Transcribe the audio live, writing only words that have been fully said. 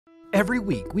Every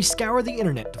week, we scour the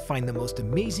internet to find the most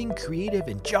amazing, creative,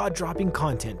 and jaw-dropping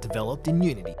content developed in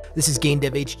Unity. This is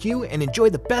GameDev HQ, and enjoy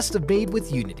the best of Made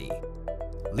with Unity.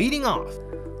 Leading off,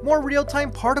 more real-time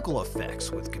particle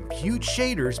effects with Compute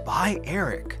Shaders by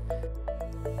Eric.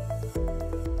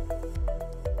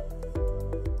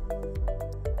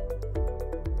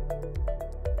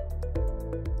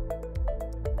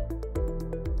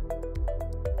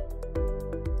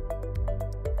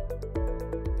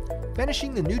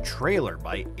 Finishing the new trailer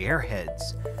by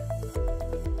Airheads.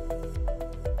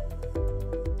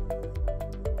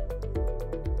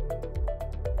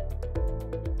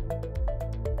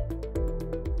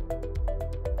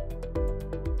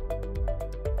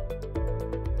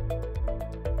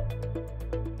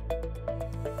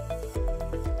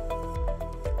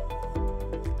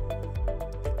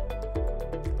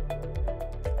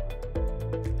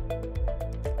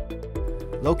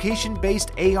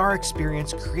 Location-based AR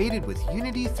experience created with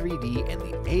Unity 3D and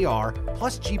the AR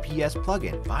plus GPS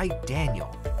plugin by Daniel.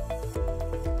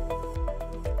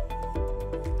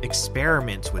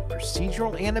 Experiments with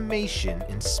procedural animation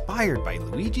inspired by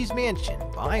Luigi's Mansion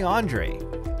by Andre.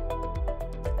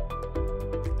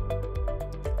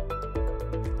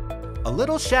 A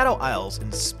Little Shadow Isles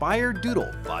inspired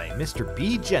doodle by Mr.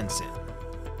 B. Jensen.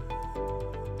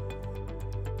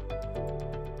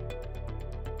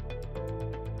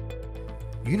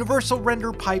 Universal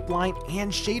Render Pipeline and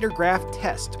Shader Graph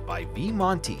Test by V.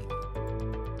 Monty.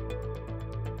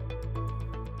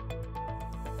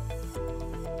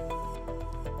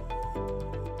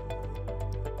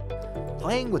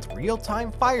 Playing with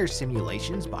real-time fire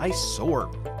simulations by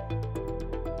Sorb.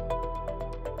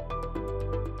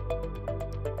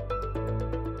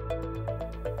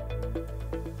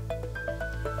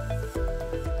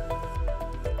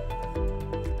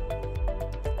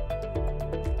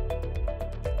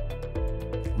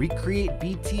 Recreate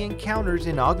BT encounters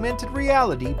in augmented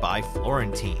reality by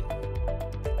Florentine.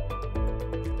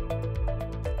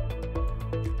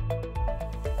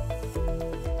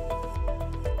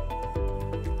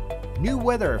 New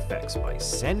weather effects by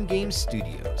Sen Game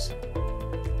Studios.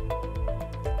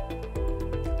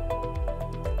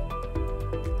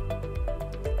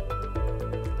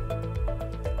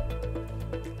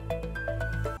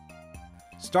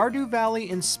 Stardew Valley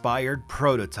inspired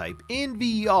prototype in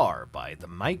VR by the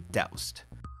Mike Doust.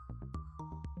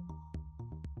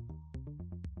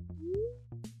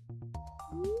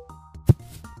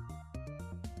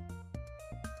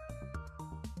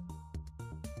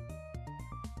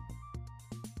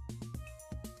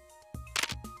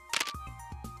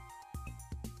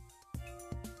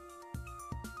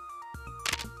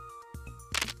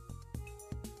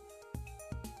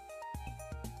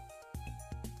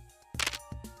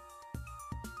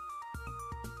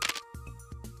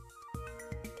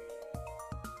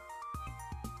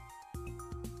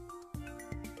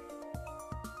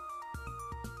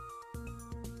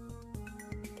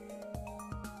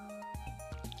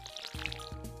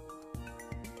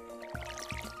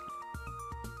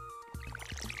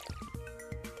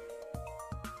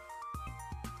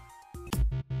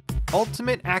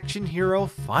 Ultimate Action Hero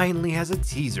finally has a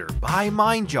teaser by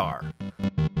Mindjar.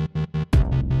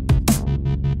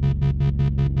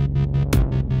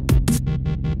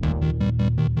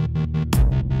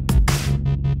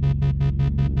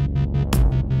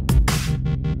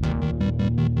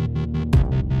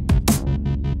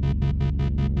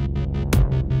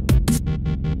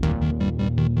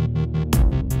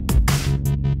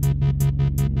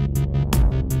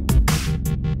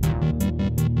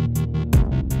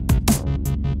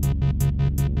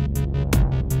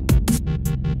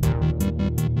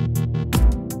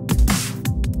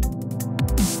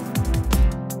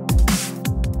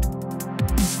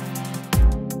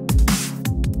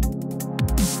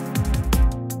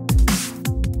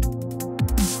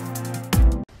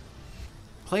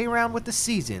 Play Around with the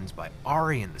Seasons by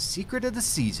Ari and the Secret of the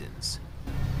Seasons.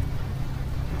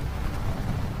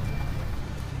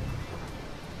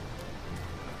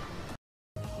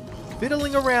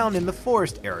 Fiddling Around in the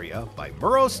Forest Area by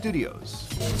Muro Studios.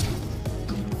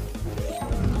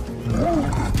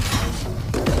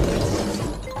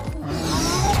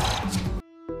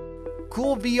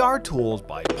 Cool VR tools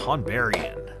by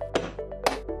Ponbarian.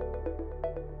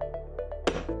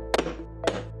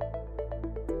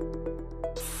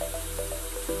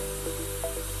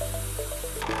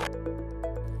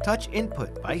 Touch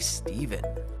Input by Steven.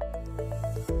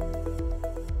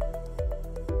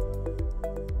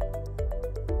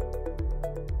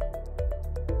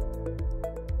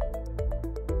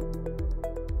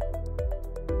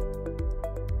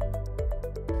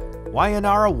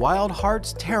 Wayanara Wild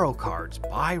Hearts Tarot Cards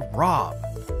by Rob.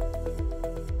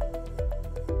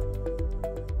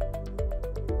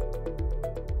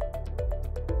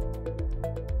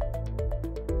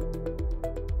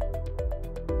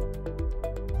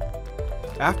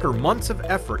 After months of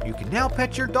effort, you can now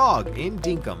pet your dog in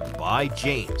Dinkum by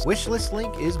James. Wishlist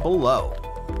link is below.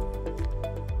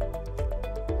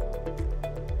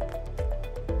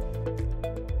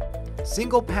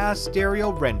 Single pass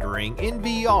stereo rendering in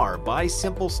VR by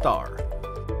Simple Star.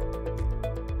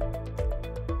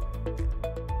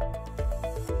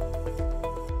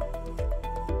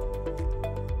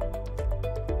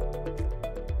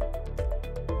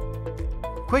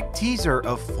 Quick teaser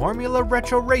of Formula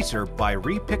Retro Racer by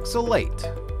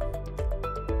Repixelate.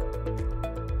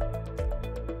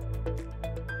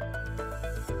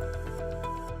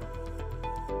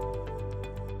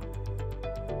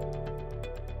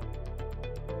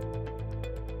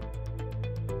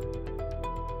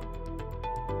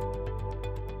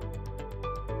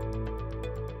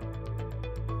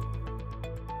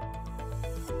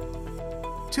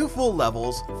 Two full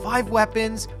levels, 5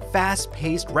 weapons,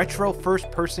 fast-paced retro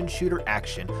first-person shooter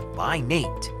action by Nate.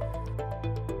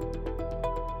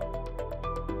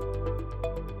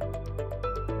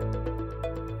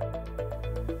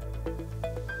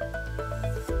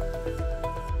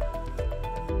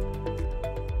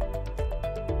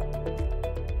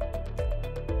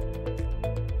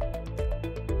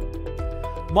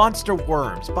 Monster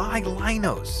Worms by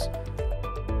Linos.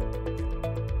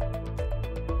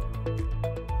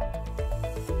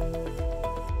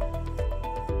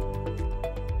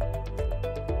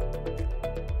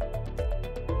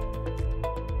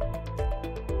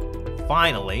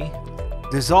 Finally,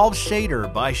 Dissolve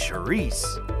Shader by Charisse.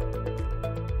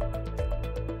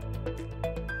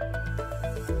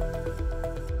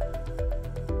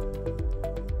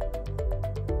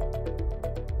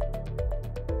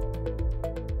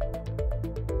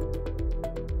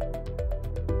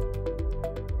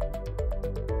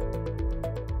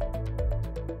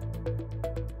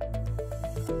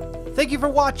 Thank you for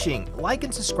watching. Like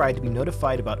and subscribe to be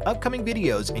notified about upcoming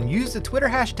videos, and use the Twitter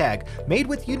hashtag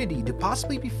MadeWithUnity to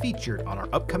possibly be featured on our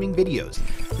upcoming videos.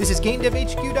 This is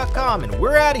GameDevHQ.com, and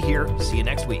we're out of here. See you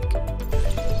next week.